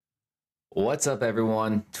What's up,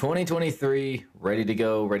 everyone? 2023, ready to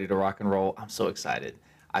go, ready to rock and roll. I'm so excited.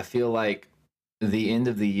 I feel like the end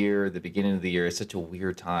of the year, the beginning of the year is such a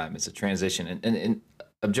weird time. It's a transition, and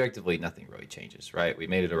objectively, nothing really changes, right? We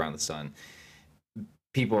made it around the sun.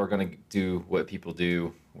 People are going to do what people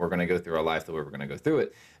do. We're going to go through our life the way we're going to go through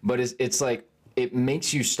it. But it's like it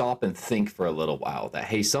makes you stop and think for a little while that,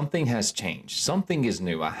 hey, something has changed. Something is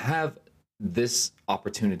new. I have this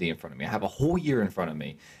opportunity in front of me. I have a whole year in front of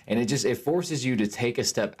me. And it forces you to take a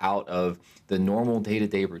step out of the normal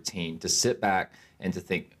day-to-day routine, to sit back and to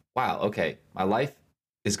think, wow, okay, my life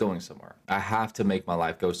is going somewhere. I have to make my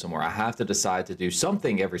life go somewhere. I have to decide to do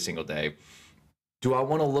something every single day. Do I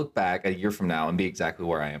want to look back a year from now and be exactly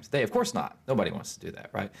where I am today? Of course not. Nobody wants to do that,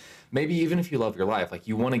 right? Maybe even if you love your life, like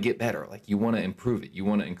you want to get better, like you want to improve it, you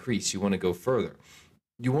want to increase, you want to go further.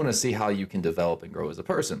 You want to see how you can develop and grow as a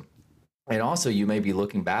person. And also, you may be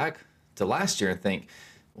looking back to last year and think,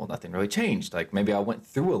 well, nothing really changed. Like maybe I went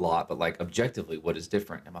through a lot, but like objectively, what is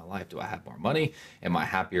different in my life? Do I have more money? Am I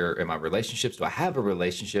happier in my relationships? Do I have a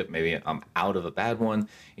relationship? Maybe I'm out of a bad one.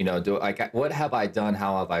 Do like what have I done?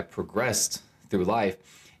 How have I progressed through life?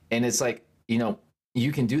 And it's like,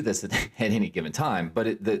 you can do this at any given time,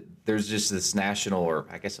 but there's just this national, or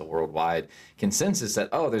I guess a worldwide consensus that,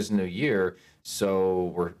 oh, there's a new year,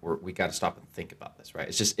 so we got to stop and think about this, right?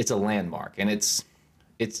 It's a landmark, and it's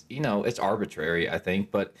arbitrary, I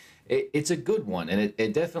think, but it's a good one, and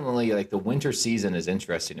it definitely, like, the winter season is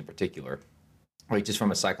interesting in particular, like just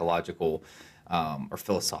from a psychological or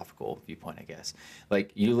philosophical viewpoint, I guess.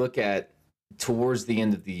 Like you look at towards the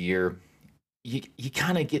end of the year, you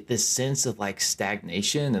kind of get this sense of like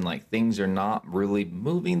stagnation, and like things are not really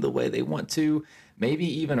moving the way they want to, maybe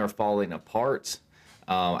even are falling apart.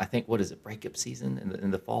 I think, what is it, breakup season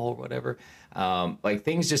in the fall or whatever. Like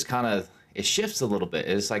things just kind of, it shifts a little bit.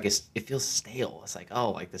 It's like it feels stale. It's like,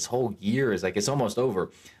 oh, like this whole year is like it's almost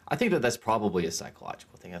over. I think that's probably a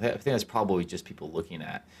psychological thing. I think that's probably just people looking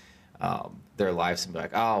at their lives and be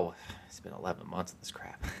like, oh, it's been 11 months of this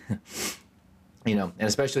crap. And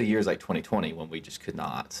especially years like 2020, when we just could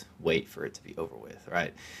not wait for it to be over with,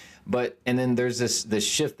 right? And then there's this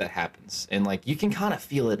shift that happens, and like you can kind of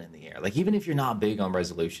feel it in the air. Like even if you're not big on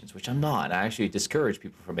resolutions, which I'm not, I actually discourage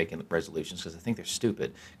people from making resolutions because I think they're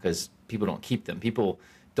stupid, because people don't keep them. People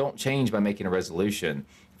don't change by making a resolution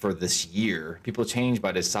for this year. People change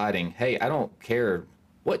by deciding, hey, I don't care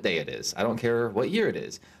what day it is. I don't care what year it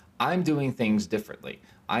is. I'm doing things differently.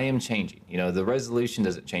 I am changing. The resolution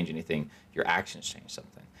doesn't change anything. Your actions change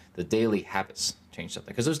something. The daily habits change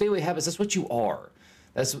something. Because those daily habits, that's what you are.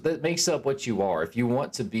 That makes up what you are. If you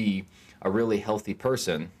want to be a really healthy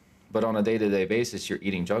person, but on a day-to-day basis you're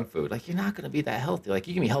eating junk food, like you're not going to be that healthy. Like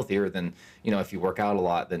you can be healthier than, if you work out a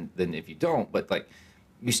lot than if you don't. But like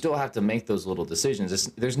you still have to make those little decisions.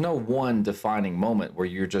 There's no one defining moment where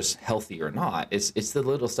you're just healthy or not. It's the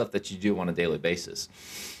little stuff that you do on a daily basis.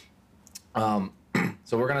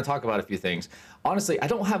 So we're going to talk about a few things. Honestly, I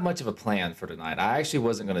don't have much of a plan for tonight. I actually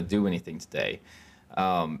wasn't going to do anything today,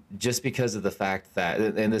 just because of the fact that,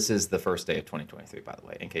 and this is the first day of 2023, by the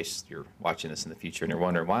way, in case you're watching this in the future and you're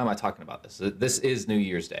wondering, why am I talking about this? This is New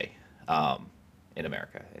Year's Day, in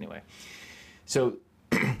America, anyway. So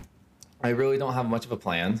I really don't have much of a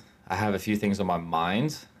plan. I have a few things on my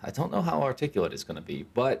mind. I don't know how articulate it's going to be,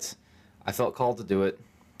 but I felt called to do it,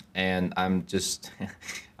 and I'm just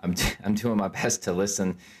I'm doing my best to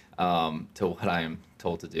listen to what I am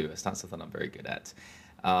told to do. It's not something I'm very good at.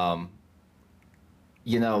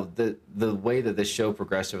 The way that this show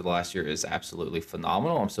progressed over the last year is absolutely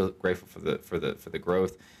phenomenal. I'm so grateful for the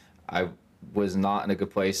growth. I was not in a good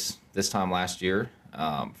place this time last year,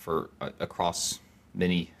 across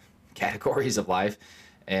many categories of life.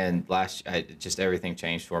 And just everything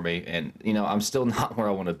changed for me, and I'm still not where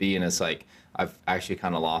I want to be, and it's like I've actually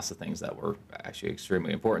kind of lost the things that were actually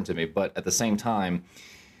extremely important to me. But at the same time,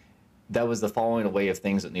 that was the falling away of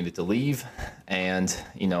things that needed to leave, and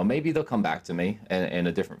maybe they'll come back to me in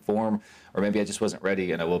a different form, or maybe I just wasn't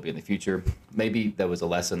ready and I will be in the future. Maybe that was a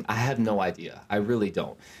lesson. I have no idea. I really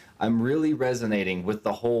don't. I'm really resonating with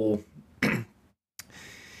the whole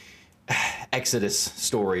Exodus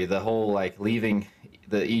story, the whole like leaving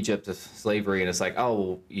the Egypt of slavery, and it's like,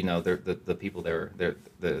 oh, they're the people there,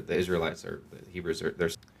 the Israelites, or the Hebrews,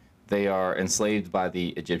 they are enslaved by the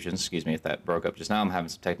Egyptians. Excuse me if that broke up just now. I'm having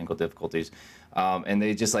some technical difficulties, and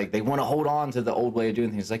they just like they want to hold on to the old way of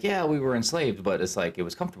doing things. Like, yeah, we were enslaved, but it's like it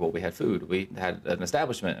was comfortable. We had food, we had an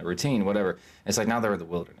establishment, a routine, whatever. And it's like now they're in the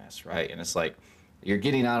wilderness, right? And it's like you're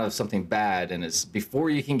getting out of something bad, and it's before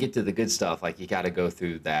you can get to the good stuff. Like you got to go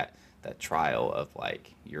through that trial of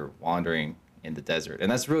like you're wandering in the desert.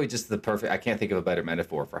 And that's really just the perfect, I can't think of a better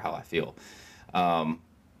metaphor for how I feel. Um,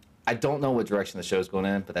 I don't know what direction the show's going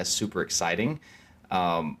in, but that's super exciting.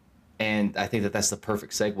 And I think that that's the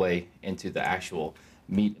perfect segue into the actual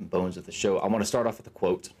meat and bones of the show. I want to start off with a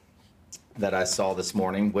quote that I saw this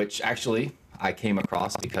morning, which actually I came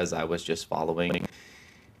across because I was just following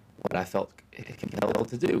what I felt compelled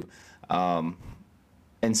to do. Um,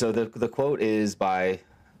 and so the quote is by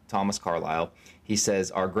Thomas Carlyle. He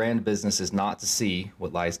says, "Our grand business is not to see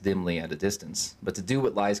what lies dimly at a distance, but to do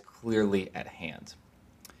what lies clearly at hand."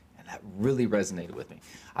 And that really resonated with me.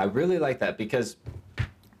 I really like that because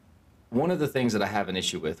one of the things that I have an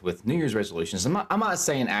issue with New Year's resolutions, I'm not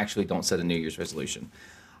saying actually don't set a New Year's resolution.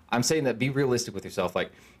 I'm saying that be realistic with yourself.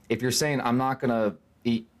 Like if you're saying I'm not gonna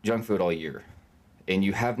eat junk food all year, and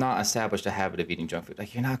you have not established a habit of eating junk food,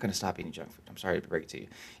 like you're not gonna stop eating junk food. I'm sorry to break it to you.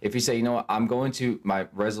 If you say, you know what, my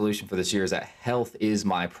resolution for this year is that health is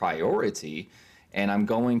my priority, and I'm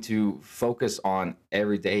going to focus on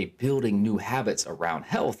every day building new habits around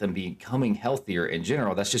health and becoming healthier in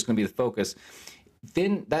general. That's just gonna be the focus.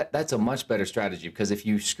 Then that's a much better strategy, because if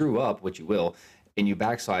you screw up, which you will, and you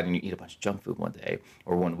backslide and you eat a bunch of junk food one day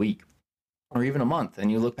or one week or even a month,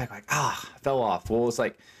 and you look back like, I fell off. Well, it's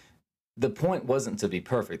like the point wasn't to be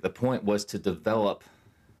perfect. The point was to develop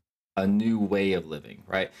a new way of living,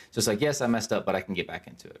 right? So it's like, yes, I messed up, but I can get back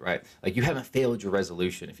into it, right? Like you haven't failed your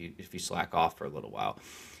resolution if you slack off for a little while.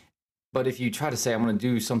 But if you try to say, I'm going to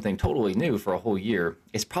do something totally new for a whole year,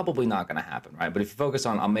 it's probably not going to happen, right? But if you focus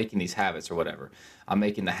on, I'm making these habits or whatever, I'm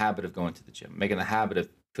making the habit of going to the gym, making the habit of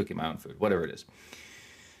cooking my own food, whatever it is.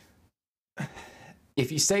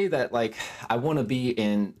 If you say that, like, I want to be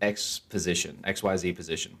in X position, XYZ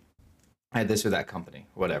position, I had this or that company,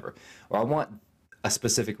 whatever, or I want a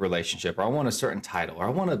specific relationship, or I want a certain title, or I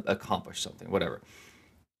want to accomplish something, whatever.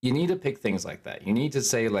 You need to pick things like that. You need to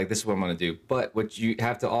say, like, this is what I'm going to do. But what you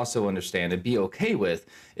have to also understand and be okay with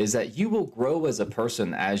is that you will grow as a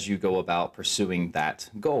person as you go about pursuing that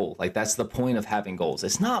goal. Like, that's the point of having goals.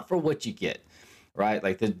 It's not for what you get, right?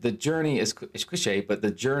 Like, the journey is cliche, but the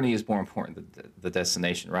journey is more important than the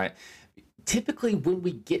destination, right? Typically, when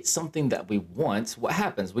we get something that we want, what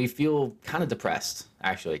happens? We feel kind of depressed,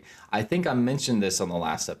 actually. I think I mentioned this on the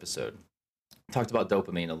last episode. Talked about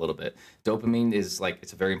dopamine a little bit. Dopamine is like,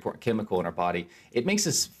 it's a very important chemical in our body. It makes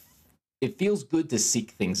us, it feels good to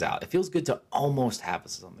seek things out. It feels good to almost have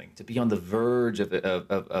something, to be on the verge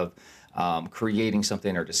of creating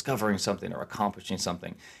something or discovering something or accomplishing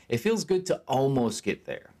something. It feels good to almost get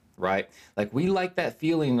there, right? Like we like that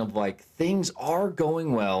feeling of like things are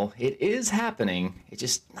going well. It is happening. It's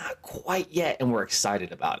just not quite yet, and we're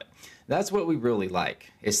excited about it. That's what we really like.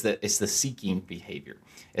 It's the seeking behavior.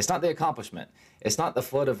 It's not the accomplishment. It's not the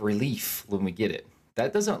flood of relief when we get it.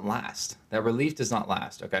 That doesn't last. That relief does not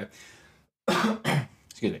last, okay?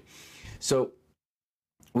 Excuse me. So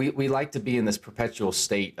we like to be in this perpetual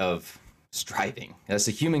state of striving. That's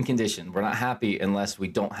a human condition. We're not happy unless we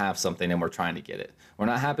don't have something and we're trying to get it. We're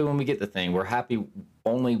not happy when we get the thing. We're happy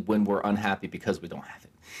only when we're unhappy because we don't have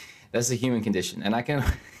it. That's the human condition. And I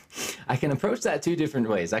can approach that two different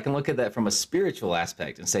ways. I can look at that from a spiritual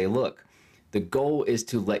aspect and say, look, the goal is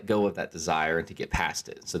to let go of that desire and to get past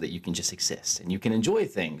it so that you can just exist and you can enjoy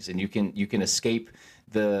things and you can escape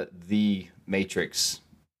the matrix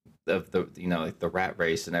of the rat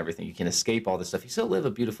race and everything. You can escape all this stuff. You still live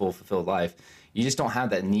a beautiful, fulfilled life. You just don't have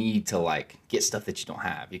that need to like get stuff that you don't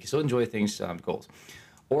have. You can still enjoy things, goals.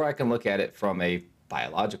 Or I can look at it from a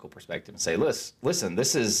biological perspective and say, listen,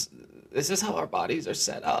 this is how our bodies are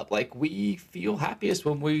set up. Like we feel happiest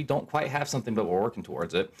when we don't quite have something, but we're working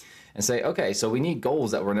towards it. And say, okay, so we need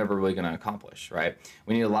goals that we're never really going to accomplish, right?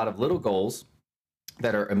 We need a lot of little goals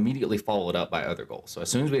that are immediately followed up by other goals. So as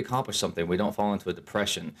soon as we accomplish something, we don't fall into a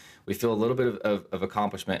depression. We feel a little bit of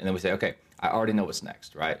accomplishment, and then we say, okay, I already know what's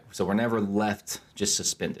next, right? So we're never left just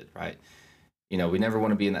suspended, right? We never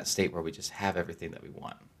want to be in that state where we just have everything that we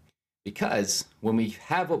want. Because when we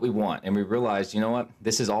have what we want and we realize, you know what,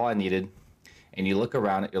 this is all I needed, and you look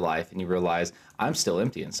around at your life and you realize, I'm still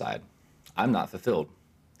empty inside. I'm not fulfilled.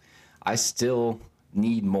 I still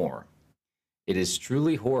need more. It is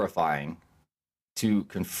truly horrifying to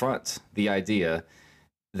confront the idea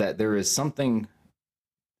that there is something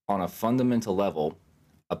on a fundamental level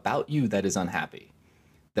about you that is unhappy,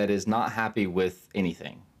 that is not happy with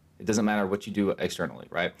anything. It doesn't matter what you do externally,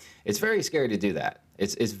 right? It's very scary to do that.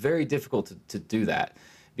 It's very difficult to do that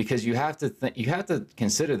because you have to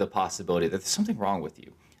consider the possibility that there's something wrong with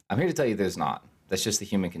you. I'm here to tell you there's not. That's just the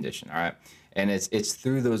human condition, all right? And it's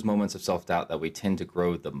through those moments of self-doubt that we tend to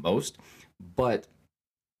grow the most. But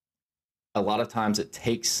a lot of times it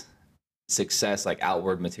takes success, like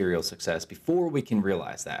outward material success, before we can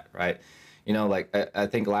realize that, right? You know, like I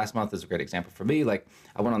think last month is a great example for me. Like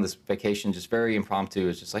I went on this vacation, just very impromptu.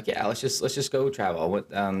 It's just like, yeah, let's just go travel. I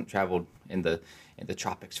went traveled in the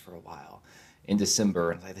tropics for a while in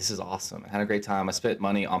December, and I was like, this is awesome. I had a great time. I spent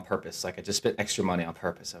money on purpose. Like I just spent extra money on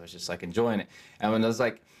purpose. I was just like enjoying it. And when I was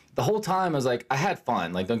like, the whole time I was like, I had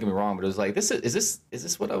fun. Like don't get me wrong, but it was like, is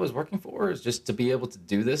this what I was working for? Is just to be able to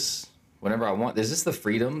do this whenever I want? Is this the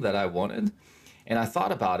freedom that I wanted? And I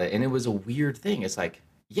thought about it, and it was a weird thing. It's like,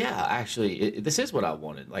 yeah, actually, this is what I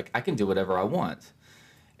wanted. Like I can do whatever I want.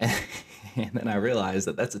 And, and then I realized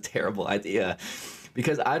that that's a terrible idea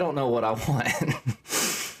because I don't know what I want.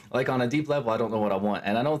 Like on a deep level, I don't know what I want.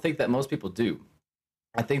 And I don't think that most people do.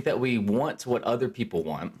 I think that we want what other people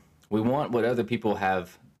want. We want what other people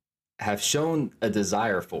have shown a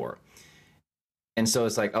desire for. And so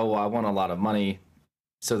it's like, oh, well, I want a lot of money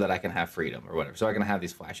so that I can have freedom or whatever. So I can have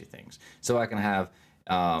these flashy things. So I can have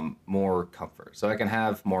more comfort. So I can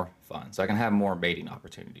have more fun. So I can have more mating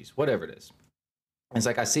opportunities, whatever it is. It's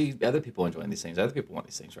like I see other people enjoying these things. Other people want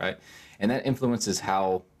these things, right? And that influences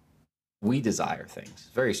how we desire things.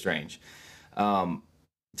 Very strange.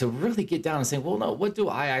 To really get down and say, well, no, what do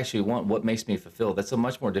I actually want? What makes me fulfilled? That's a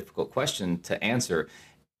much more difficult question to answer.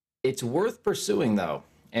 It's worth pursuing, though.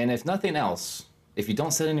 And if nothing else, if you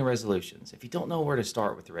don't set any resolutions, if you don't know where to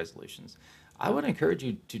start with the resolutions, I would encourage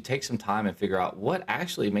you to take some time and figure out what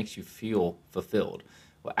actually makes you feel fulfilled,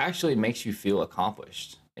 what actually makes you feel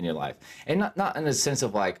accomplished in your life. And not in the sense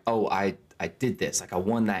of like, oh, I did this, like I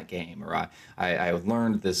won that game, or I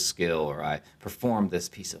learned this skill, or I performed this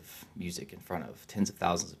piece of music in front of tens of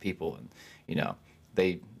thousands of people, and you know,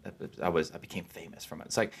 I became famous from it.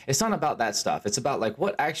 It's like it's not about that stuff. It's about like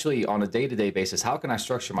what actually on a day-to-day basis, how can I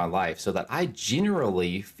structure my life so that I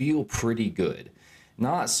generally feel pretty good?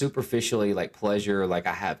 Not superficially like pleasure, like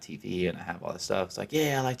I have TV and I have all this stuff. It's like,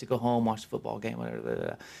 yeah, I like to go home, watch the football game, whatever. Blah, blah,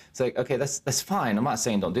 blah. It's like, okay, that's fine. I'm not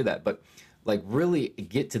saying don't do that, but like really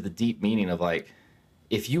get to the deep meaning of like,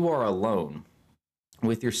 if you are alone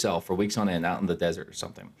with yourself for weeks on end out in the desert or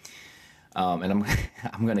something, and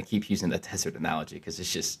I'm gonna keep using the desert analogy because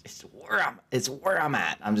it's where I'm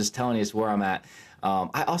at. I'm just telling you, it's where I'm at.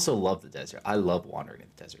 I also love the desert. I love wandering in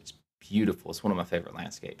the desert. It's beautiful. It's one of my favorite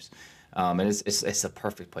landscapes. And it's a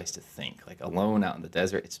perfect place to think. Like alone out in the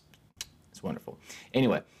desert, it's wonderful.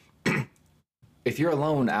 Anyway, if you're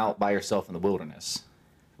alone out by yourself in the wilderness,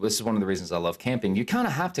 this is one of the reasons I love camping. You kind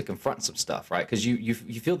of have to confront some stuff, right? Because you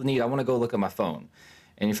feel the need. I want to go look at my phone,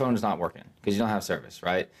 and your phone is not working because you don't have service,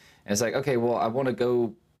 right? And it's like, okay, well, I want to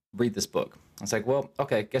go read this book. It's like, well,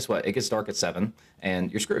 okay, guess what? It gets dark at 7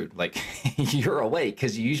 and you're screwed. Like you're awake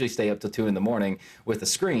because you usually stay up till 2 in the morning with a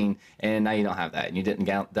screen, and now you don't have that. And you didn't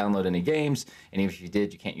download any games. And even if you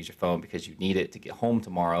did, you can't use your phone because you need it to get home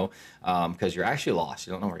tomorrow because you're actually lost.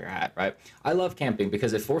 You don't know where you're at, right? I love camping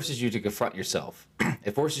because it forces you to confront yourself.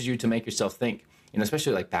 It forces you to make yourself think, you know,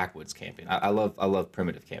 especially like backwoods camping. I love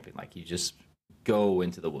primitive camping. Like you just go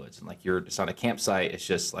into the woods and like it's on a campsite. It's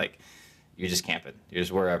just like, you're just camping. You're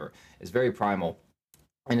just wherever. It's very primal.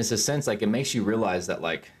 And it's a sense like it makes you realize that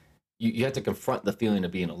like you have to confront the feeling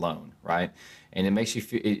of being alone, right? And it makes you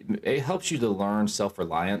feel, it helps you to learn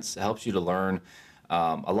self-reliance. It helps you to learn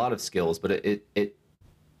a lot of skills, but it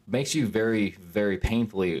makes you very, very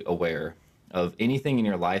painfully aware of anything in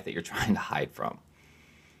your life that you're trying to hide from.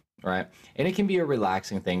 Right. And it can be a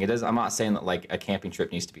relaxing thing. It does. I'm not saying that like a camping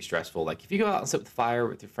trip needs to be stressful. Like if you go out and sit with the fire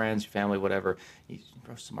with your friends, your family, whatever, you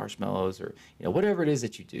roast some marshmallows or, you know, whatever it is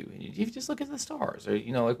that you do, and you just look at the stars or,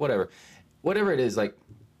 you know, like whatever it is, like,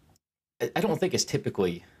 I don't think it's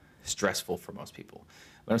typically stressful for most people.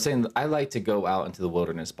 But I'm saying that I like to go out into the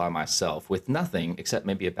wilderness by myself with nothing except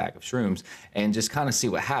maybe a bag of shrooms and just kind of see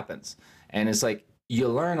what happens. And it's like, you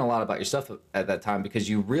learn a lot about yourself at that time because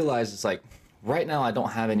you realize it's like, right now, I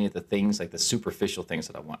don't have any of the things, like the superficial things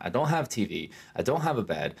that I want. I don't have TV. I don't have a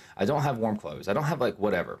bed. I don't have warm clothes. I don't have like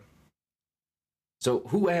whatever. So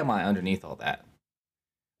who am I underneath all that?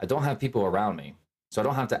 I don't have people around me. So I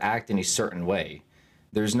don't have to act any certain way.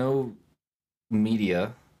 There's no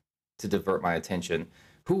media to divert my attention.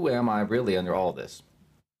 Who am I really under all this?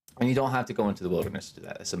 And you don't have to go into the wilderness to do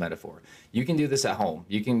that. It's a metaphor. You can do this at home.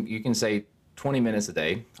 You can say 20 minutes a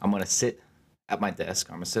day, I'm going to sit at my desk.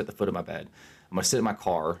 I'm going to sit at the foot of my bed. I'm going to sit in my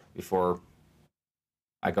car before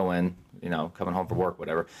I go in, you know, coming home from work,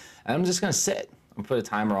 whatever. And I'm just going to sit. I'm going to put a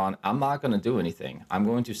timer on. I'm not going to do anything. I'm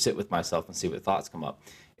going to sit with myself and see what thoughts come up.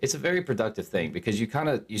 It's a very productive thing because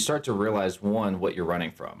you start to realize, one, what you're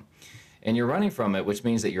running from. And you're running from it, which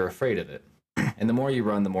means that you're afraid of it. And the more you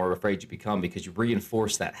run, the more afraid you become because you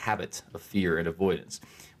reinforce that habit of fear and avoidance,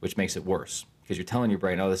 which makes it worse. because you're telling your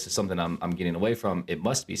brain, oh, this is something I'm getting away from. It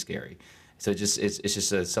must be scary. So it's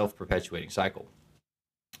just a self-perpetuating cycle.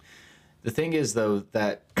 The thing is, though,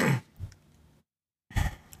 that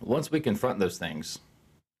once we confront those things,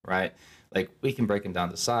 right? Like, we can break them down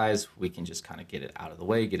to size. We can just kind of get it out of the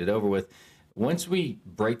way, get it over with. Once we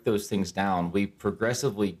break those things down, we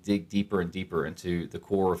progressively dig deeper and deeper into the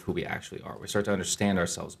core of who we actually are. We start to understand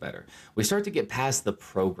ourselves better. We start to get past the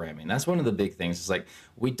programming. That's one of the big things. It's like,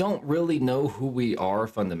 we don't really know who we are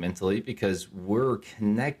fundamentally because we're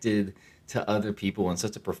connected to other people in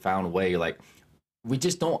such a profound way. Like, we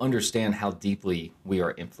just don't understand how deeply we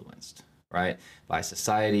are influenced, right? By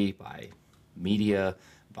society, by media,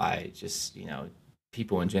 by just,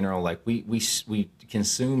 people in general. Like, we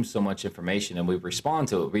consume so much information and we respond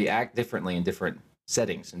to it, react differently in different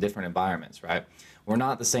settings and different environments, right? We're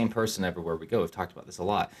not the same person everywhere we go. We've talked about this a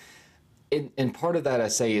lot. And part of that, I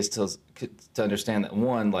say, is to understand that,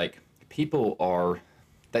 one, like, people are,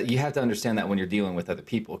 that you have to understand that when you're dealing with other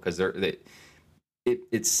people, because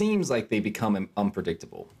it seems like they become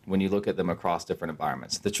unpredictable when you look at them across different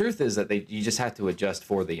environments. The truth is that you just have to adjust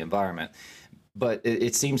for the environment. But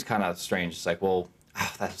it seems kind of strange. It's like, well,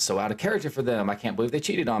 that's so out of character for them. I can't believe they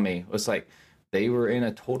cheated on me. It's like, they were in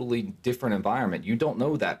a totally different environment. You don't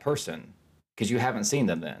know that person because you haven't seen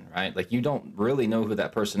them then, right? Like, you don't really know who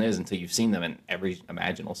that person is until you've seen them in every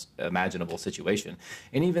imaginable situation.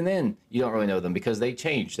 And even then, you don't really know them because they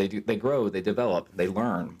change, they grow, they develop, they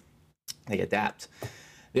learn, they adapt.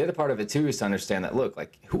 The other part of it too is to understand that, look,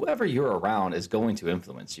 like, whoever you're around is going to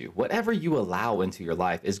influence you. Whatever you allow into your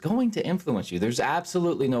life is going to influence you. There's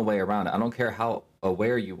absolutely no way around it. I don't care how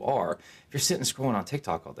aware you are. If you're sitting scrolling on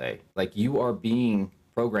TikTok all day, like, you are being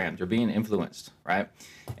programmed, you're being influenced, right?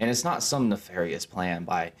 And it's not some nefarious plan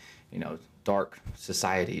by, dark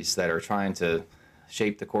societies that are trying to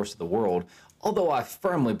shape the course of the world. Although I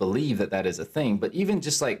firmly believe that that is a thing, but even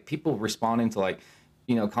just like people responding to, like,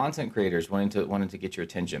 content creators wanting to get your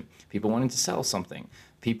attention, people wanting to sell something,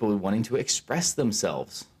 people wanting to express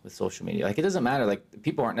themselves with social media. Like, it doesn't matter. Like,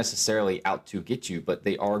 people aren't necessarily out to get you, but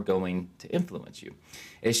they are going to influence you.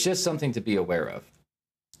 It's just something to be aware of.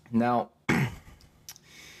 Now, all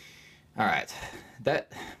right,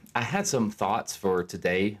 that I had some thoughts for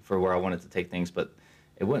today for where I wanted to take things, but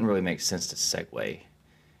it wouldn't really make sense to segue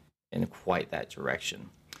in quite that direction.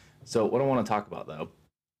 So what I want to talk about, though,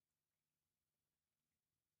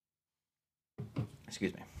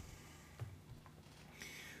 excuse me.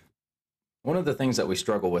 One of the things that we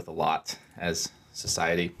struggle with a lot as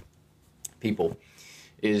society, people,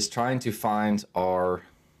 is trying to find our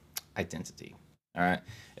identity. All right.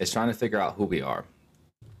 It's trying to figure out who we are.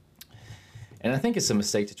 And I think it's a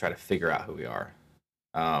mistake to try to figure out who we are.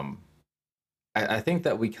 I think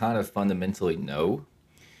that we kind of fundamentally know,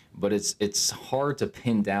 but it's hard to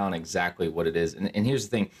pin down exactly what it is. And here's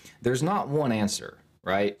the thing. There's not one answer,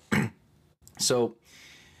 right? So,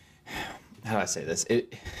 how do I say this?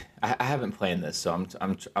 I haven't planned this, so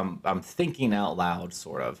I'm thinking out loud,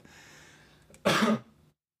 sort of.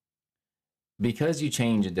 Because you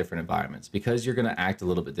change in different environments, because you're going to act a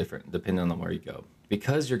little bit different depending on where you go,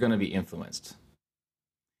 because you're going to be influenced.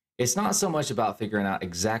 It's not so much about figuring out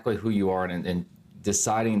exactly who you are and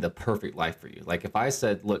deciding the perfect life for you. Like, if I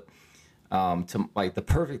said, look, like, the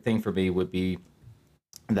perfect thing for me would be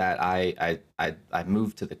that I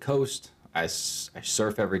move to the coast. I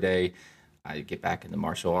surf every day. I get back into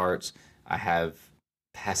martial arts. I have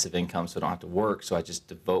passive income, so I don't have to work. So I just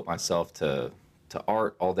devote myself to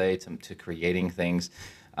art all day, to creating things,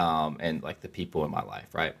 and, like, the people in my life,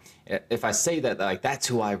 right? If I say that, like, that's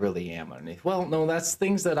who I really am underneath, well, no, that's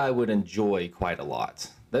things that I would enjoy quite a lot.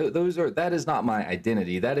 That is not my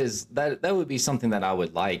identity. That would be something that I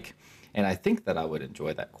would like, and I think that I would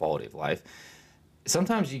enjoy that quality of life.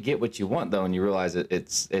 Sometimes you get what you want, though, and you realize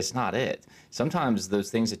it's not it. Sometimes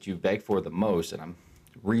those things that you beg for the most, and I'm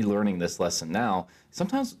relearning this lesson now,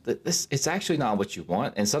 sometimes it's actually not what you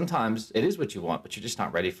want, and sometimes it is what you want, but you're just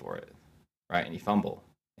not ready for it, right? And you fumble,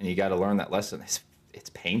 and you got to learn that lesson.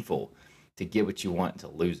 It's painful to get what you want and to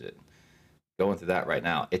lose it. Going through that right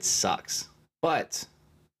now, it sucks. But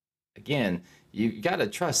again, you got to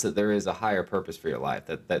trust that there is a higher purpose for your life,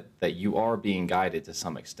 that you are being guided to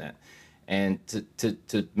some extent. And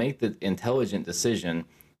to make the intelligent decision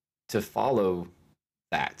to follow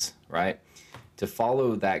that, right? To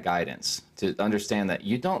follow that guidance, to understand that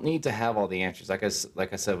you don't need to have all the answers. Like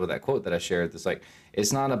I said with that quote that I shared,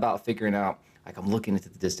 it's not about figuring out, like, I'm looking into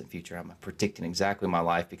the distant future, I'm predicting exactly my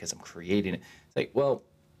life because I'm creating it. It's like, well,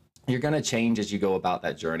 you're going to change as you go about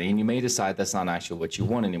that journey, and you may decide that's not actually what you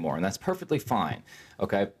want anymore, and that's perfectly fine,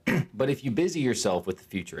 okay? But if you busy yourself with the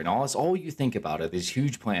future and all you think about are these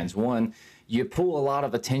huge plans, one, you pull a lot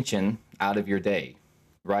of attention out of your day,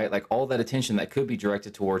 right? Like all that attention that could be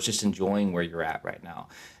directed towards just enjoying where you're at right now,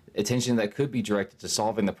 attention that could be directed to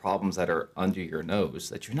solving the problems that are under your nose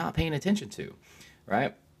that you're not paying attention to,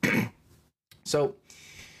 right? So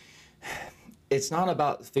it's not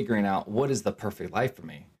about figuring out what is the perfect life for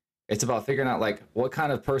me. It's about figuring out like what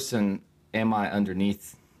kind of person am I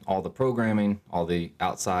underneath all the programming, all the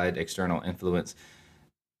outside external influence,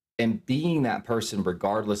 and being that person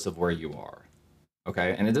regardless of where you are.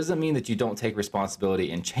 Okay. And it doesn't mean that you don't take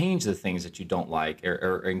responsibility and change the things that you don't like,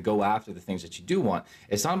 and go after the things that you do want.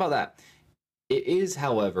 It's not about that. It is,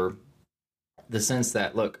 however, the sense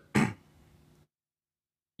that, look,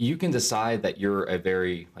 you can decide that you're a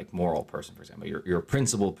very like moral person, for example. You're a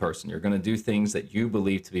principled person. You're going to do things that you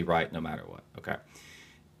believe to be right no matter what. Okay.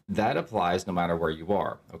 That applies no matter where you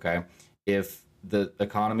are. Okay. If the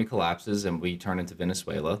economy collapses and we turn into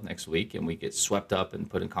Venezuela next week and we get swept up and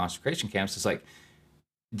put in concentration camps, it's like,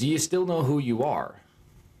 do you still know who you are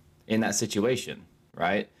in that situation,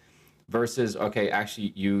 right? Versus, okay,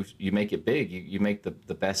 actually you make it big, you make the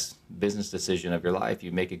best business decision of your life,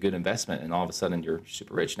 you make a good investment, and all of a sudden you're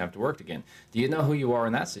super rich and have to work again. Do you know who you are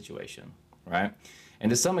in that situation, right? And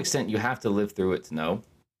to some extent you have to live through it to know,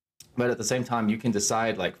 but at the same time you can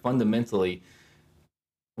decide like fundamentally,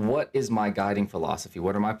 what is my guiding philosophy?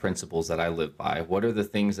 What are my principles that I live by? What are the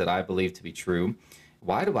things that I believe to be true?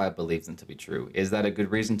 Why do I believe them to be true? Is that a good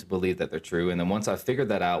reason to believe that they're true? And then once I've figured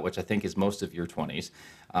that out, which I think is most of your 20s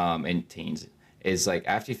and teens, is like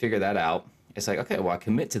after you figure that out, it's like, okay, well, I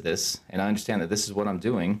commit to this and I understand that this is what I'm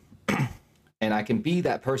doing and I can be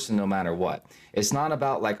that person no matter what. It's not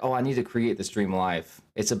about like, oh, I need to create this dream life.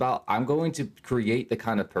 It's about I'm going to create the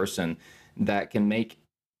kind of person that can make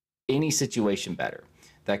any situation better,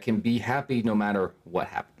 that can be happy no matter what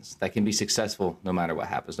happens, that can be successful no matter what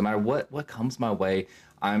happens, no matter what comes my way.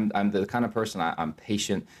 I'm the kind of person, I'm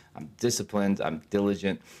patient, I'm disciplined, I'm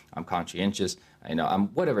diligent, I'm conscientious, I'm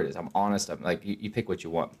whatever it is, I'm honest, I'm like, you pick what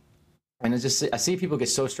you want. And it's just, I see people get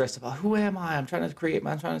so stressed about who am I? I'm trying to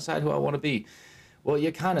decide who I want to be. Well,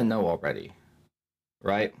 you kind of know already,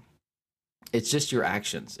 right? It's just your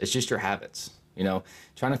actions, it's just your habits,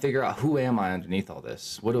 trying to figure out who am I underneath all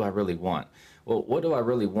this? What do I really want? Well, what do I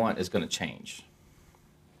really want is going to change.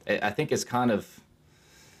 I think it's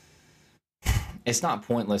it's not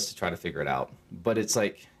pointless to try to figure it out, but it's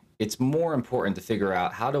like, it's more important to figure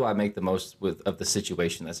out how do I make the most of the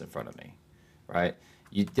situation that's in front of me, right?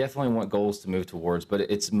 You definitely want goals to move towards, but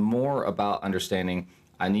it's more about understanding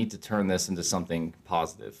I need to turn this into something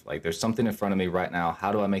positive. Like there's something in front of me right now.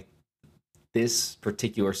 How do I make this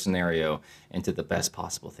particular scenario into the best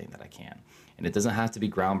possible thing that I can? And it doesn't have to be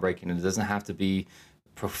groundbreaking. It doesn't have to be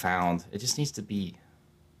profound. It just needs to be.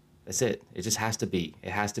 That's it. It just has to be.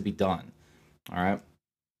 It has to be done. All right.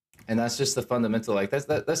 And that's just the fundamental, like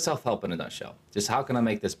that's self-help in a nutshell. Just how can I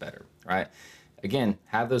make this better? Right. Again,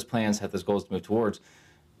 have those plans, have those goals to move towards,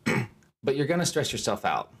 but you're going to stress yourself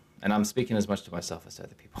out. And I'm speaking as much to myself as to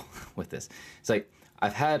other people with this. It's like,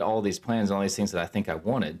 I've had all these plans and all these things that I think I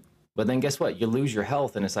wanted, but then guess what? You lose your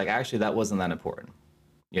health. And it's like, actually, that wasn't that important,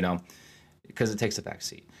 because it takes a back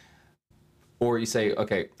seat. Or you say,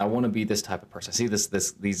 okay, I want to be this type of person. I see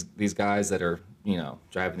these guys that are,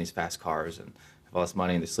 driving these fast cars and have all this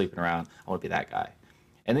money and they're sleeping around. I want to be that guy.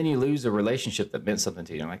 And then you lose a relationship that meant something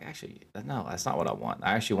to you. I'm like, actually, no, that's not what I want.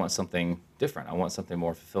 I actually want something different. I want something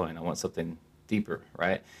more fulfilling. I want something deeper,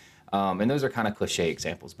 right? And those are kind of cliche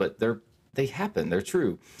examples, but they happen. They're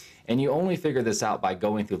true. And you only figure this out by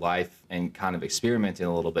going through life and kind of experimenting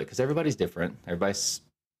a little bit, because everybody's different. Everybody's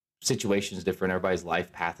situation is different. Everybody's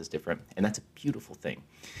life path is different. And that's a beautiful thing.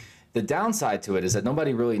 The downside to it is that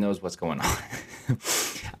nobody really knows what's going on.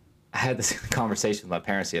 I had this conversation with my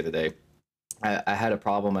parents the other day. I had a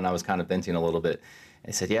problem and I was kind of venting a little bit.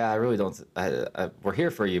 They said, yeah, I really don't, we're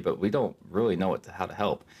here for you, but we don't really know how to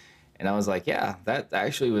help. And I was like, yeah, that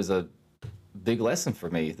actually was a big lesson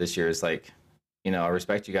for me this year. It's like, I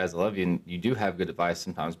respect you guys, I love you, and you do have good advice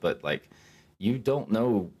sometimes, but like, you don't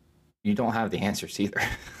have the answers either.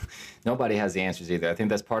 Nobody has the answers either. I think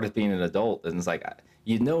that's part of being an adult. And it's like,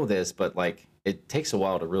 this, but like, it takes a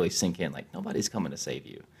while to really sink in. Like, nobody's coming to save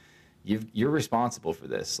you. You're responsible for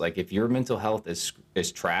this. Like, if your mental health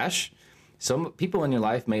is trash, some people in your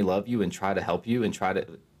life may love you and try to help you and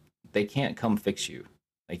they can't come fix you.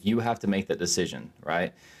 Like, you have to make that decision,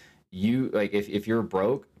 right? If you're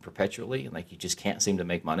broke perpetually, like you just can't seem to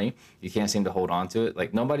make money, you can't seem to hold on to it,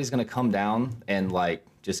 like nobody's going to come down and like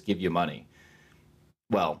just give you money.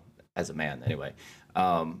 Well, as a man anyway,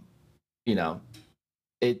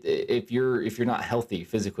 if you're not healthy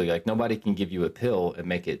physically, like nobody can give you a pill and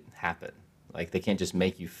make it happen. Like they can't just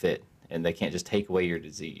make you fit and they can't just take away your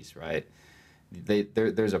disease, right?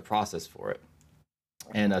 There's a process for it.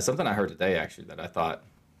 And something I heard today actually that I thought,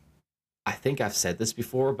 I think I've said this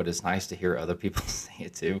before, but it's nice to hear other people say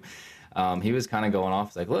it too. He was kind of going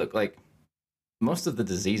off, like, look, like most of the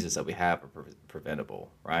diseases that we have are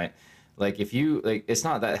preventable, right? Like if you like, it's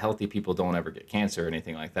not that healthy people don't ever get cancer or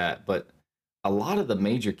anything like that, but a lot of the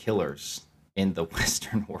major killers in the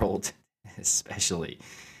Western world, especially,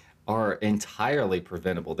 are entirely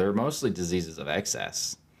preventable. They're mostly diseases of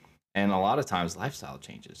excess, and a lot of times lifestyle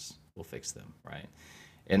changes will fix them, right?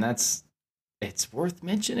 And that's it's worth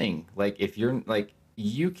mentioning. Like if you're like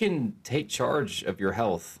you can take charge of your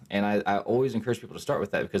health, and I always encourage people to start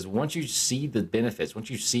with that because once you see the benefits, once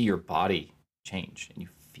you see your body change and you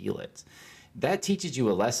feel it, that teaches you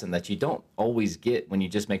a lesson that you don't always get when you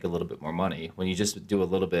just make a little bit more money, when you just do a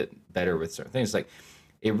little bit better with certain things. Like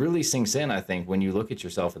it really sinks in, I think, when you look at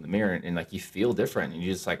yourself in the mirror and like you feel different and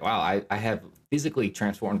you're just like, wow, I have physically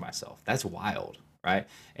transformed myself. That's wild, right?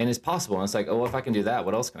 And it's possible. And it's like, oh, if I can do that,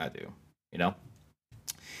 what else can I do? You know?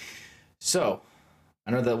 So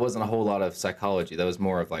I know that wasn't a whole lot of psychology. That was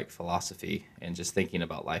more of like philosophy and just thinking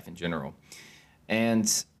about life in general.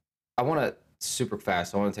 And I want to super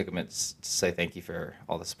fast. I want to take a minute to say thank you for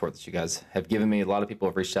all the support that you guys have given me. A lot of people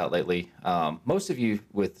have reached out lately. Most of you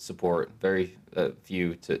with support, very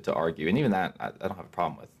few to argue, and even that I don't have a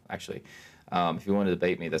problem with actually. If you want to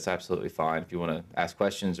debate me, that's absolutely fine. If you want to ask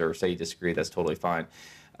questions or say you disagree, that's totally fine.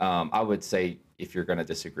 I would say if you're going to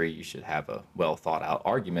disagree, you should have a well thought out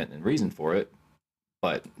argument and reason for it.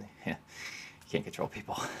 But you can't control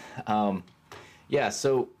people. Yeah,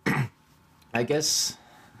 so I guess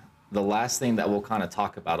the last thing that we'll kind of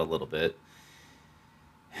talk about a little bit,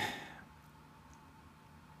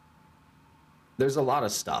 there's a lot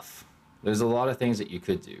of stuff. There's a lot of things that you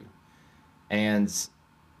could do. And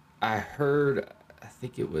I heard, I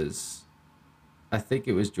think it was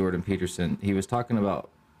Jordan Peterson. He was talking about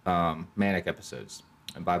manic episodes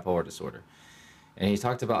and bipolar disorder. And he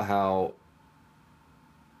talked about how,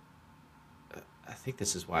 I think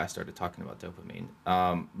this is why I started talking about dopamine.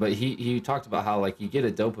 But he talked about how like you get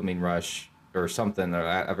a dopamine rush or something, or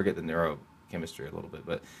I forget the neurochemistry a little bit,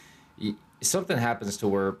 but something happens to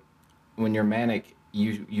where when you're manic,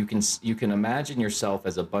 you can imagine yourself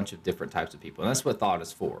as a bunch of different types of people, and that's what thought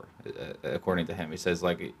is for, according to him. He says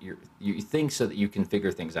like you think so that you can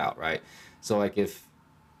figure things out, right? So like if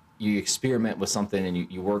you experiment with something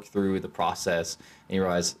and you work through the process and you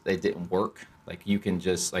realize it didn't work, like you can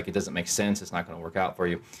just like it doesn't make sense, it's not going to work out for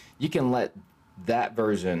you, you can let that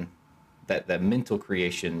version, that mental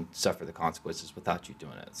creation, suffer the consequences without you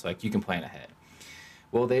doing it. So like you can plan ahead.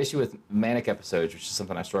 Well, the issue with manic episodes, which is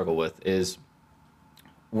something I struggle with, is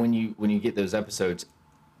when you get those episodes,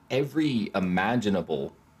 every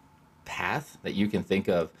imaginable path that you can think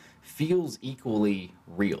of feels equally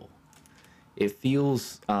real. It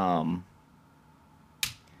feels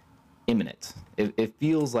imminent. It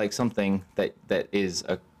feels like something that is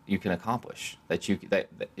you can accomplish, that you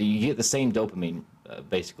get the same dopamine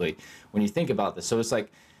basically when you think about this. So it's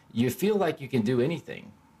like you feel like you can do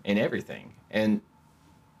anything and everything, and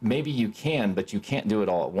maybe you can, but you can't do it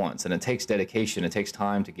all at once, and it takes dedication, it takes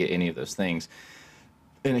time to get any of those things.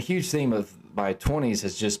 And a huge theme of my 20s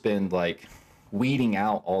has just been like weeding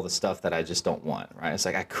out all the stuff that I just don't want, right? It's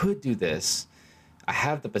like I could do this, I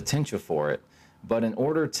have the potential for it, but in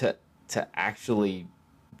order to actually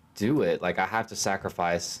do it, like I have to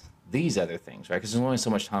sacrifice these other things, right? Because there's only so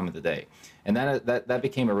much time of the day. And that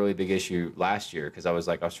became a really big issue last year, because I was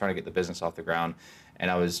trying to get the business off the ground, and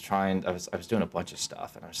I was doing a bunch of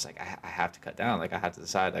stuff, and I was just like, I have to cut down. Like I have to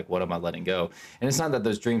decide, like, what am I letting go? And it's not that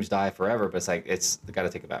those dreams die forever, but it's like it's got to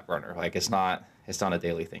take a back burner. Like it's not a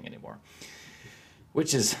daily thing anymore,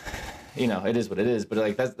 which is, it is what it is. But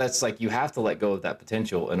like that's like you have to let go of that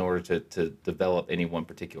potential in order to develop any one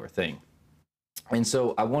particular thing. And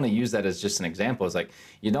so I want to use that as just an example. It's like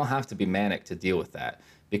you don't have to be manic to deal with that,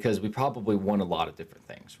 because we probably want a lot of different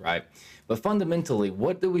things, right? But fundamentally,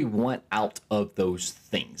 what do we want out of those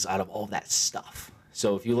things, out of all that stuff?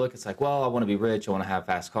 So if you look, it's like, well, I want to be rich. I want to have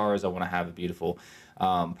fast cars. I want to have a beautiful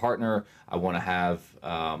partner. I want to have,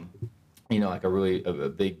 like a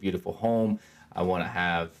big, beautiful home. I want to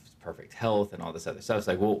have perfect health and all this other stuff. It's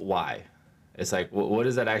like, well, why? It's like, what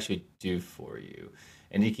does that actually do for you?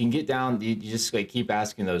 And you can get down, you just like keep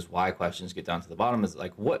asking those why questions, get down to the bottom. Is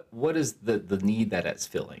like, what is the need that it's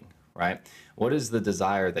filling, right? What is the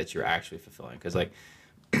desire that you're actually fulfilling? Because like,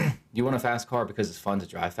 do you want a fast car because it's fun to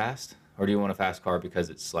drive fast? Or do you want a fast car because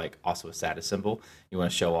it's like also a status symbol? You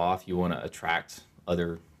want to show off, you want to attract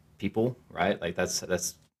other people, right? Like that's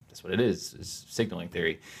what it is signaling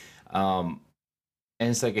theory. And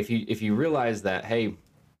it's like if you realize that, hey,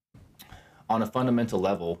 on a fundamental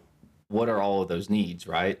level, what are all of those needs,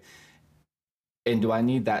 right? And do I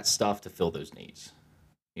need that stuff to fill those needs?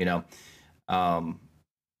 You know, um,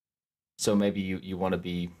 so maybe you want to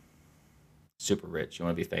be super rich, you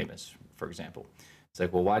want to be famous, for example. It's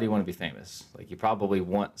like, well, why do you want to be famous? Like, you probably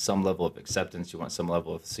want some level of acceptance, you want some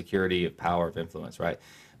level of security, of power, of influence, right?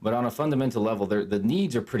 But on a fundamental level, the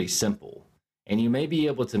needs are pretty simple, and you may be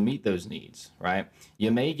able to meet those needs, right?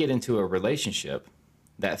 You may get into a relationship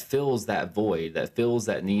that fills that void, that fills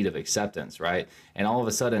that need of acceptance, right? And all of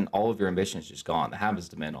a sudden, all of your ambition is just gone. That happens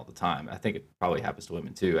to men all the time. I think it probably happens to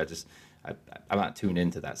women too. I, I'm not tuned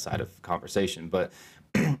into that side of conversation, but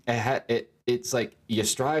it's like you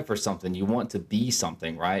strive for something, you want to be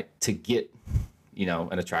something, right? To get,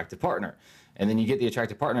 an attractive partner. And then you get the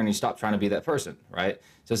attractive partner and you stop trying to be that person, right?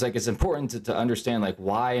 So it's like, it's important to understand, like,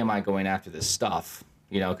 why am I going after this stuff?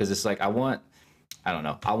 Because it's like, I don't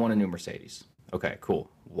know, I want a new Mercedes. Okay, cool.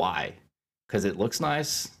 Why? Because it looks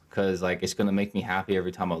nice? Because, like, it's going to make me happy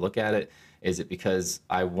every time I look at it? Is it because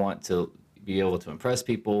I want to be able to impress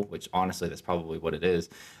people? Which, honestly, that's probably what it is.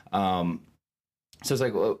 So it's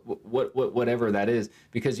like, whatever that is,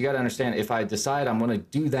 because you got to understand, if I decide I'm going to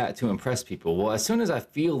do that to impress people, well, as soon as I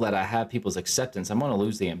feel that I have people's acceptance, I'm going to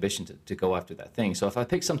lose the ambition to go after that thing. So if I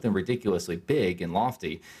pick something ridiculously big and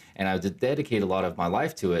lofty, and I dedicate a lot of my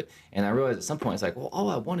life to it, and I realize at some point, it's like, well,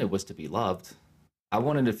 all I wanted was to be loved. I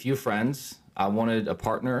wanted a few friends. I wanted a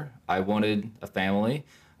partner. I wanted a family.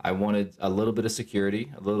 I wanted a little bit of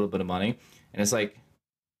security, a little bit of money. And it's like,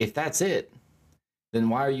 if that's it, then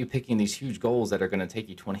why are you picking these huge goals that are going to take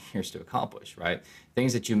you 20 years to accomplish, right?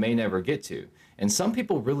 Things that you may never get to. And some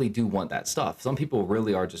people really do want that stuff. Some people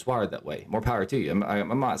really are just wired that way. More power to you.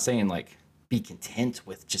 I'm not saying, like, be content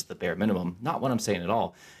with just the bare minimum. Not what I'm saying at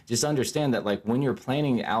all. Just understand that, like, when you're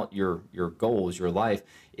planning out your goals, your life,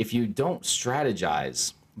 if you don't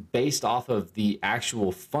strategize based off of the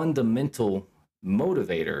actual fundamental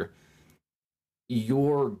motivator, it's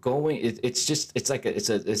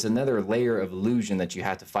another layer of illusion that you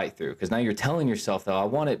have to fight through, because now you're telling yourself, though, I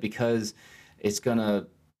want it because it's gonna,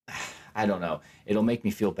 I don't know, it'll make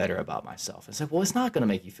me feel better about myself. It's like, well, it's not gonna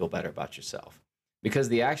make you feel better about yourself, because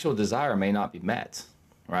the actual desire may not be met,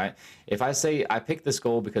 right? If I say I picked this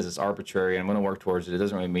goal because it's arbitrary and I'm going to work towards it, it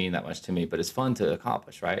doesn't really mean that much to me, but it's fun to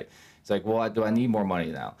accomplish, right? It's like, well, do I need more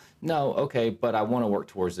money now? No, okay, but I want to work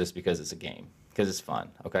towards this because it's a game, because it's fun.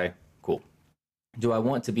 Okay, cool. Do I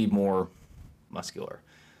want to be more muscular?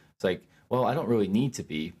 It's like, well, I don't really need to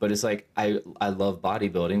be, but it's like, I love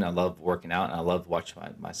bodybuilding, I love working out, and I love watching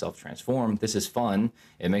myself transform. This is fun.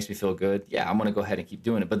 It makes me feel good. Yeah, I'm gonna go ahead and keep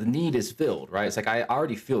doing it. But the need is filled, right? It's like, I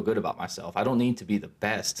already feel good about myself. I don't need to be the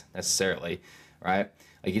best necessarily, right?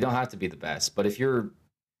 Like, you don't have to be the best, but if you're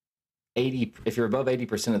above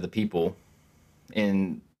 80% of the people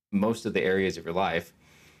in most of the areas of your life,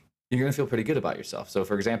 you're gonna feel pretty good about yourself. So,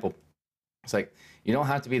 for example, it's like, you don't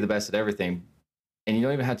have to be the best at everything, and you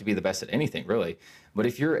don't even have to be the best at anything, really. But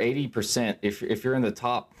if you're 80%, if you're in the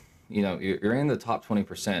top, you're in the top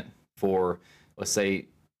 20% for, let's say,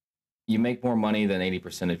 you make more money than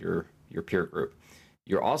 80% of your peer group,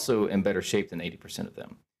 you're also in better shape than 80% of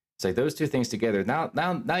them. It's like, those two things together,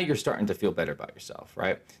 now you're starting to feel better about yourself,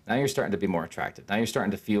 right? Now you're starting to be more attractive. Now you're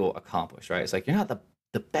starting to feel accomplished, right? It's like, you're not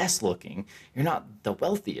the best looking, you're not the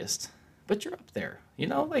wealthiest, but you're up there,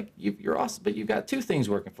 like, you're awesome, but you've got two things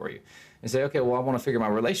working for you. And say, okay, well, I want to figure my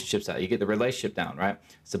relationships out. You get the relationship down, right?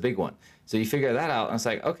 It's a big one. So you figure that out, and it's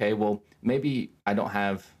like, okay, well, maybe I don't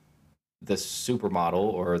have the supermodel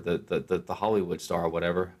or the Hollywood star or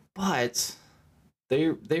whatever, but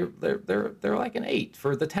they're like an 8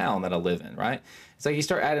 for the town that I live in, right? It's like, you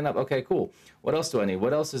start adding up, okay, cool. What else do I need?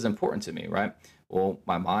 What else is important to me, right? Well,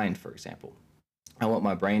 my mind, for example. I want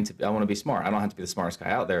my brain I want to be smart. I don't have to be the smartest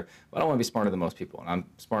guy out there, but I want to be smarter than most people. And I'm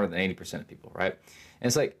smarter than 80% of people, right? And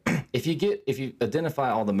it's like, if you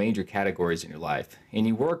identify all the major categories in your life and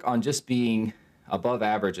you work on just being above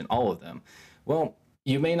average in all of them, well,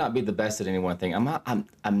 you may not be the best at any one thing.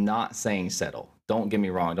 I'm not saying settle. Don't get me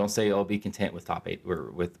wrong. Don't say, oh, be content with top 8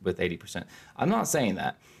 or with 80%. I'm not saying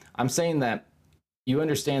that. I'm saying that you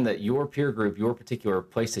understand that your peer group, your particular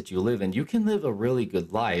place that you live in, you can live a really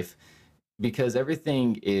good life, because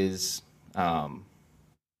everything is your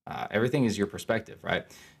perspective, right?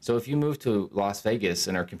 So if you move to Las Vegas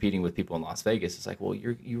and are competing with people in Las Vegas, it's like, well,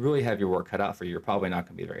 you really have your work cut out for you. You're probably not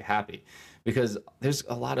going to be very happy, because there's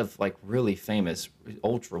a lot of, like, really famous,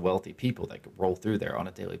 ultra wealthy people that roll through there on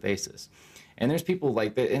a daily basis. And there's people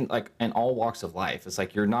like that in all walks of life. It's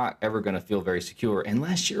like, you're not ever going to feel very secure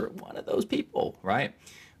unless you're one of those people, right?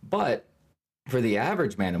 But for the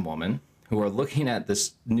average man and woman who are looking at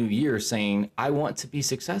this new year saying, I want to be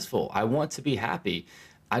successful. I want to be happy.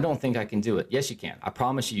 I don't think I can do it. Yes, you can. I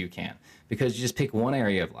promise you can, because you just pick one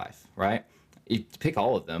area of life, right? You pick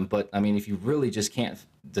all of them, but I mean, if you really just can't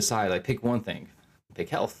decide, like pick one thing, pick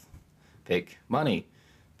health, pick money,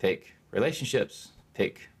 pick relationships,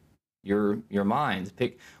 pick your mind,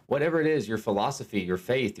 pick whatever it is, your philosophy, your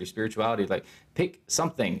faith, your spirituality, like pick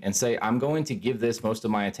something and say, I'm going to give this most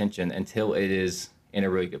of my attention until it is in a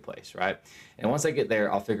really good place, right? And once I get there,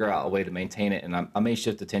 I'll figure out a way to maintain it, and I may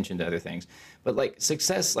shift attention to other things. But like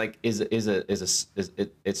success, like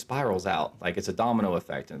it spirals out, like it's a domino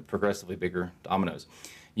effect and progressively bigger dominoes.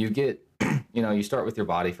 You get, you start with your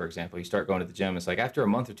body, for example. You start going to the gym. It's like after a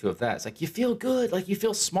month or two of that, it's like you feel good, like you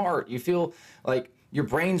feel smart, you feel like your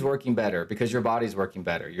brain's working better because your body's working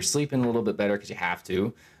better. You're sleeping a little bit better because you have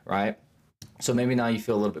to, right? So maybe now you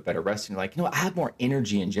feel a little bit better resting. Like, I have more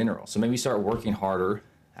energy in general. So maybe you start working harder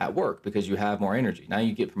at work because you have more energy. Now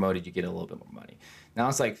you get promoted, you get a little bit more money. Now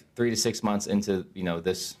it's like 3 to 6 months into,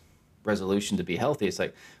 this resolution to be healthy. It's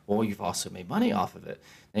like, well, you've also made money off of it.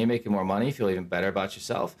 Now you're making more money, you feel even better about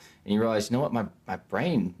yourself. And you realize, my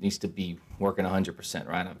brain needs to be working 100%,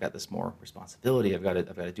 right? I've got this more responsibility. I've got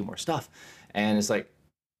to do more stuff. And it's like,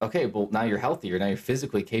 okay, well, now you're healthier. Now you're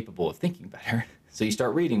physically capable of thinking better. So you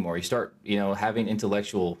start reading more. You start, having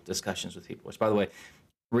intellectual discussions with people, which, by the way,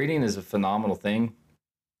 reading is a phenomenal thing.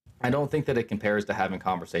 I don't think that it compares to having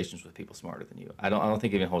conversations with people smarter than you. I don't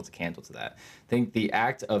think it even holds a candle to that. I think the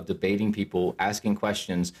act of debating people, asking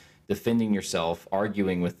questions, defending yourself,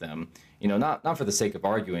 arguing with them, not for the sake of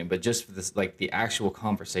arguing, but just for this, like the actual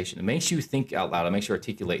conversation. It makes you think out loud. It makes you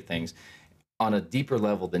articulate things on a deeper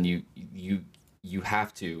level than you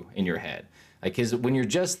have to in your head. Like, because when you're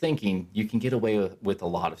just thinking, you can get away with a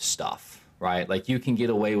lot of stuff, right? Like you can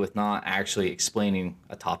get away with not actually explaining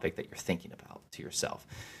a topic that you're thinking about to yourself,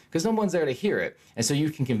 because no one's there to hear it. And so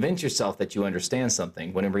you can convince yourself that you understand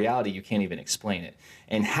something when in reality you can't even explain it.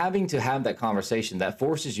 And having to have that conversation, that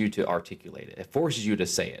forces you to articulate it. It forces you to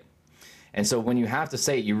say it. And so when you have to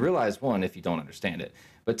say it, you realize, one, if you don't understand it,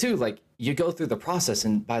 but two, like you go through the process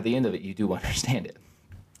and by the end of it, you do understand it.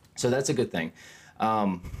 So that's a good thing.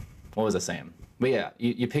 What was I saying? But yeah,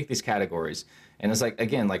 you pick these categories, and it's like,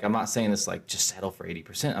 again, like I'm not saying this like just settle for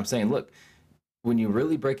 80%. I'm saying, look, when you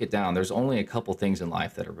really break it down, there's only a couple things in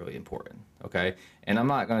life that are really important, okay? And I'm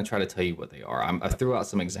not going to try to tell you what they are. I threw out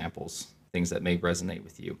some examples, things that may resonate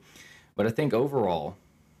with you. But I think overall,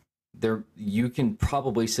 you can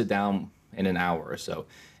probably sit down in an hour or so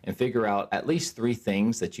and figure out at least 3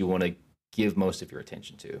 things that you want to give most of your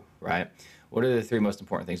attention to, right? What are the 3 most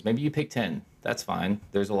important things? Maybe you pick 10. That's fine.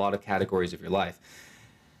 There's a lot of categories of your life.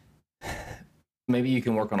 Maybe you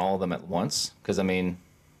can work on all of them at once, because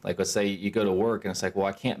like let's say you go to work and it's like, well,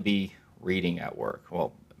 I can't be reading at work.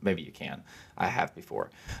 Well, maybe you can. I have before.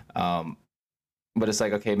 But it's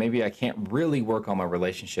like, okay, maybe I can't really work on my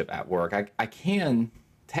relationship at work. I can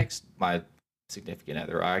text my significant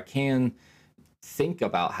other. Or I can think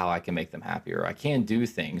about how I can make them happier. I can do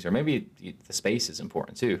things, or maybe the space is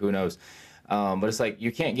important too. Who knows? But it's like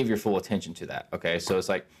you can't give your full attention to that. Okay, so it's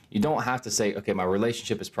like you don't have to say, okay, my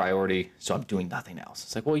relationship is priority, so I'm doing nothing else.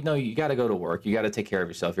 It's like, well, you got to go to work. You got to take care of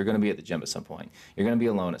yourself. You're going to be at the gym at some point. You're going to be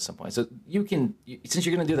alone at some point. So since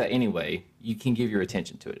you're going to do that anyway, you can give your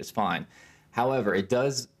attention to it. It's fine. However, it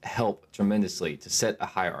does help tremendously to set a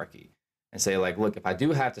hierarchy and say, like, look, if I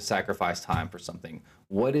do have to sacrifice time for something,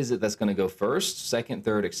 what is it that's going to go first, second,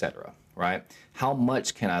 third, etc., right? How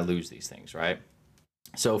much can I lose these things, right?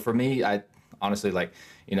 So for me, I honestly, like,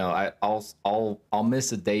 I'll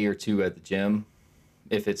miss a day or two at the gym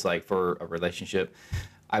if it's like for a relationship.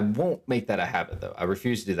 I won't make that a habit though. I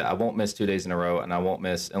refuse to do that. I won't miss 2 days in a row, and I won't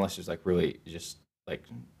miss unless there's like really just like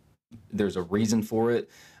there's a reason for it.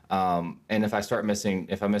 And if I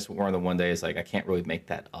miss more than one day, it's like I can't really make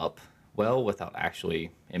that up well without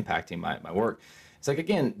actually impacting my work. It's like,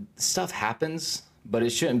 again, stuff happens, but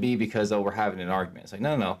it shouldn't be because, we're having an argument. It's like,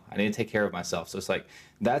 no, I need to take care of myself. So it's like,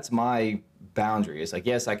 that's my boundary. It's like,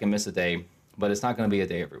 yes, I can miss a day, but it's not going to be a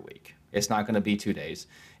day every week. It's not going to be 2 days.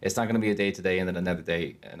 It's not going to be a day today and then another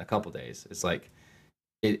day in a couple days. It's like,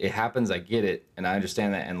 it happens. I get it. And I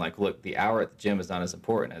understand that. And like, look, the hour at the gym is not as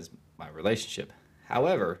important as my relationship.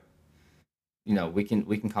 However, we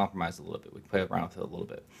can compromise a little bit. We can play around with it a little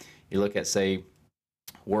bit. You look at, say,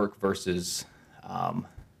 work versus, or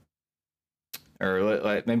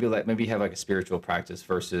maybe have like a spiritual practice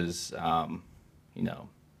versus,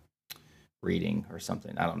 reading or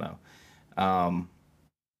something. I don't know.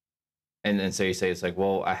 And so you say, it's like,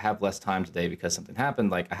 well, I have less time today because something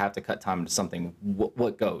happened. Like I have to cut time into something.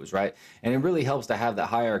 What goes, right? And it really helps to have that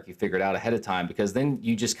hierarchy figured out ahead of time, because then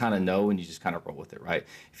you just kind of know and you just kind of roll with it, right?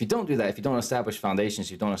 If you don't do that, if you don't establish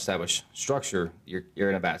foundations, you don't establish structure, you're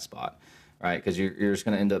in a bad spot, right? Because you're just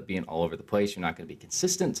going to end up being all over the place. You're not going to be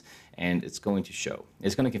consistent, and it's going to show.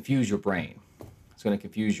 It's going to confuse your brain. It's going to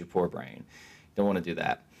confuse your poor brain. Don't want to do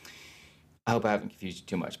that. I hope I haven't confused you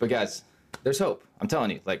too much, but guys, there's hope. I'm telling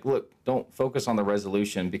you, like, look, don't focus on the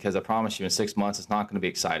resolution, because I promise you in 6 months, it's not going to be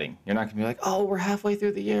exciting. You're not going to be like, oh, we're halfway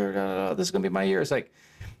through the year. This is going to be my year. It's like,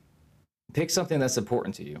 pick something that's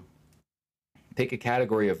important to you. Pick a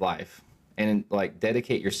category of life and like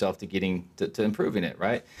dedicate yourself to getting to improving it,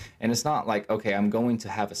 right? And it's not like, okay, I'm going to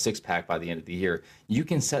have a six-pack by the end of the year. You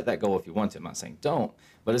can set that goal if you want to. I'm not saying don't,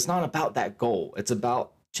 but it's not about that goal. It's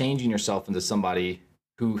about changing yourself into somebody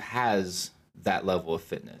who has that level of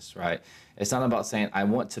fitness, right? It's not about saying, I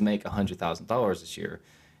want to make $100,000 this year.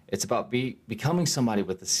 It's about becoming somebody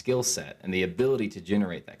with the skill set and the ability to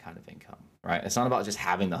generate that kind of income, right? It's not about just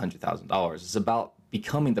having the $100,000. It's about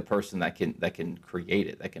becoming the person that can create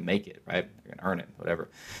it, that can make it, right? You're gonna earn it, whatever.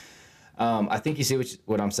 I think you see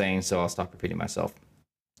what I'm saying, so I'll stop repeating myself.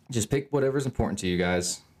 Just pick whatever's important to you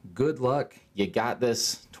guys. Good luck. You got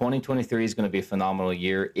this. 2023 is going to be a phenomenal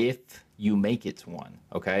year if you make it one,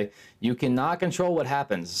 okay? You cannot control what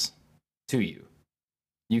happens to you.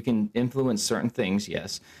 You can influence certain things,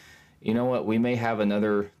 yes. You know what? We may have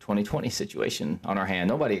another 2020 situation on our hand.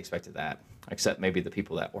 Nobody expected that, except maybe the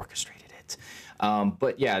people that orchestrated it.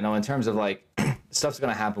 But yeah, no, in terms of like, stuff's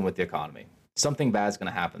going to happen with the economy. Something bad's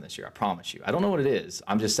going to happen this year, I promise you. I don't know what it is.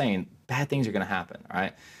 I'm just saying bad things are going to happen, all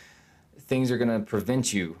right? Things are going to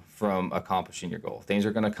prevent you from accomplishing your goal. Things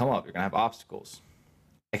are going to come up. You're going to have obstacles.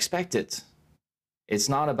 Expect it. It's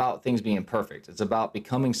not about things being perfect. It's about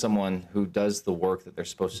becoming someone who does the work that they're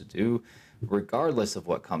supposed to do, regardless of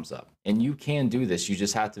what comes up. And you can do this. You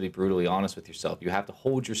just have to be brutally honest with yourself. You have to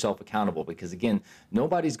hold yourself accountable, because again,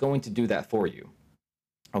 nobody's going to do that for you.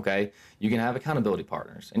 Okay? You can have accountability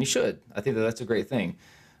partners, and you should. I think that that's a great thing.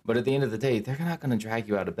 But at the end of the day, they're not going to drag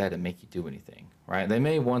you out of bed and make you do anything, right? They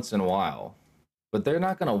may once in a while, but they're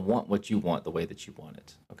not going to want what you want the way that you want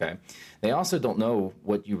it, okay? They also don't know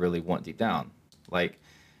what you really want deep down. Like,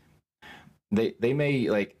 they may,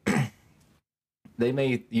 like,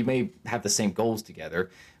 you may have the same goals together,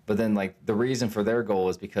 but then, like, the reason for their goal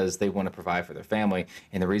is because they want to provide for their family,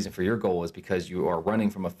 and the reason for your goal is because you are running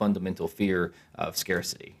from a fundamental fear of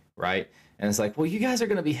scarcity, right? And it's like, well, you guys are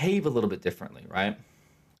going to behave a little bit differently, right?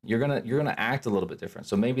 You're gonna act a little bit different.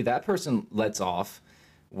 So maybe that person lets off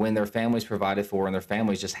when their family's provided for and their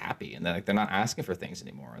family's just happy, and they're not asking for things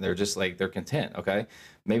anymore. They're just like, they're content. Okay,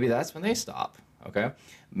 maybe that's when they stop. Okay,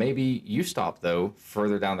 maybe you stop though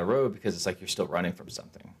further down the road, because it's like you're still running from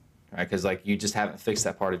something, right? Because like you just haven't fixed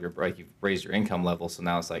that part of your, like, you've raised your income level, so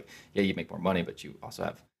now it's like, yeah, you make more money, but you also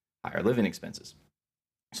have higher living expenses.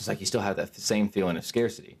 So it's like you still have that same feeling of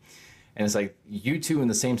scarcity, and it's like you two in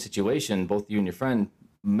the same situation, both you and your friend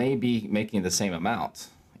may be making the same amount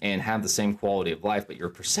and have the same quality of life, but your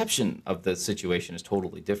perception of the situation is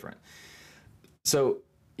totally different. So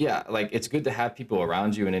yeah, like, it's good to have people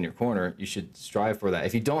around you and in your corner. You should strive for that.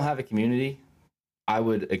 If you don't have a community, I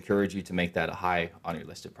would encourage you to make that a high on your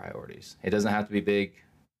list of priorities. It doesn't have to be big,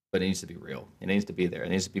 but it needs to be real. It needs to be there. It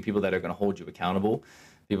needs to be people that are going to hold you accountable,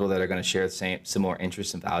 people that are going to share the similar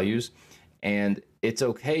interests and values. And it's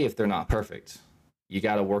okay if they're not perfect. You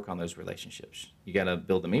got to work on those relationships. You got to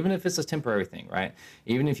build them, even if it's a temporary thing, right?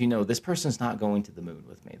 Even if you know this person's not going to the moon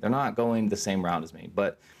with me, they're not going the same round as me,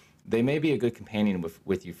 but they may be a good companion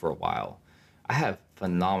with you for a while. I have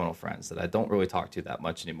phenomenal friends that I don't really talk to that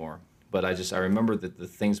much anymore, but I remember the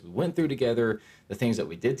things we went through together, the things that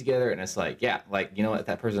we did together, and it's like, yeah, like, you know what,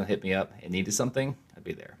 that person hit me up and needed something, I'd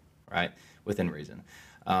be there, right? Within reason.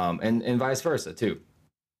 And vice versa too.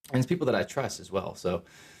 And it's people that I trust as well. So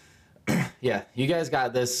yeah, you guys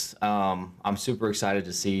got this. I'm super excited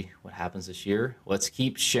to see what happens this year. Let's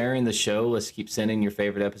keep sharing the show. Let's keep sending your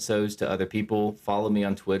favorite episodes to other people. Follow me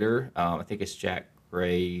on Twitter. I think it's Jack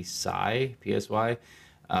Gray Psy, PSY.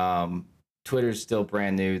 Twitter's still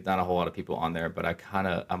brand new. Not a whole lot of people on there, but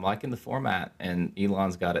I'm liking the format, and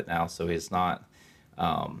Elon's got it now, so it's not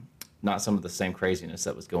some of the same craziness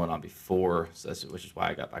that was going on before, which is why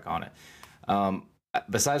I got back on it.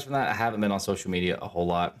 Besides from that, I haven't been on social media a whole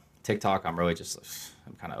lot. TikTok, I'm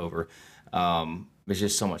kind of over. There's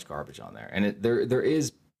just so much garbage on there, and there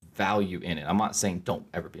is value in it. I'm not saying don't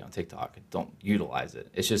ever be on TikTok, don't utilize it.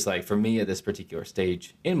 It's just like, for me at this particular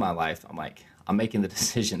stage in my life, I'm making the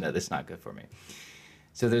decision that it's not good for me.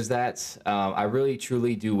 So there's that. I really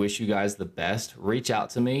truly do wish you guys the best. Reach out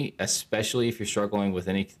to me, especially if you're struggling with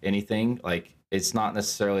anything. Like it's not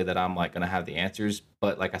necessarily that I'm like going to have the answers,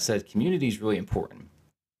 but like I said, community is really important.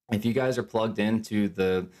 If you guys are plugged into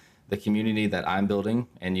the community that I'm building,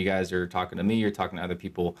 and you guys are talking to me, you're talking to other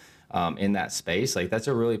people in that space, like that's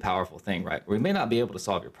a really powerful thing, right? We may not be able to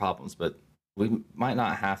solve your problems, but we might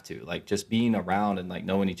not have to. Like just being around and like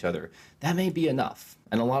knowing each other, that may be enough.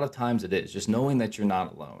 And a lot of times it is just knowing that you're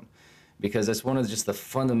not alone, because that's one of just the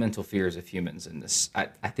fundamental fears of humans. And this, I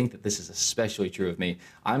think that this is especially true of me.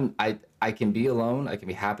 I can be alone. I can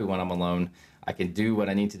be happy when I'm alone. I can do what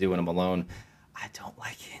I need to do when I'm alone. I don't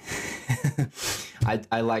like it.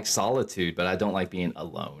 I like solitude, but I don't like being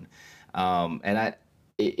alone. And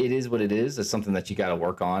it is what it is. It's something that you got to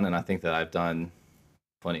work on. And I think that I've done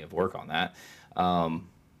plenty of work on that. Um,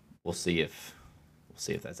 we'll see if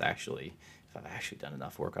that's actually, if I've actually done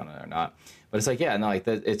enough work on it or not. But it's like, yeah, no, like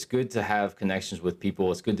that, it's good to have connections with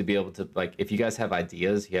people. It's good to be able to, like, if you guys have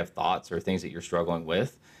ideas, you have thoughts or things that you're struggling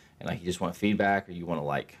with, and like you just want feedback, or you want to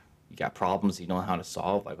like, you got problems you don't know how to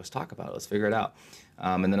solve, like let's talk about it, let's figure it out.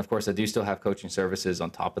 And then of course I do still have coaching services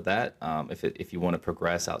on top of that. If you want to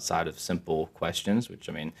progress outside of simple questions, which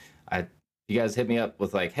I mean, you guys hit me up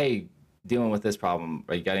with like, hey, dealing with this problem,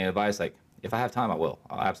 or you got any advice? Like if I have time, I'll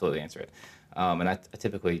absolutely answer it. And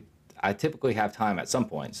I typically have time at some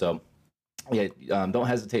point. So yeah, don't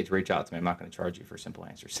hesitate to reach out to me. I'm not going to charge you for simple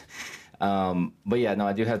answers. But yeah, no,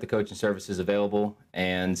 I do have the coaching services available,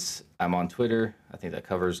 and I'm on Twitter. I think that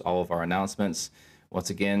covers all of our announcements. Once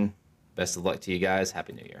again, best of luck to you guys.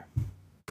 Happy New Year.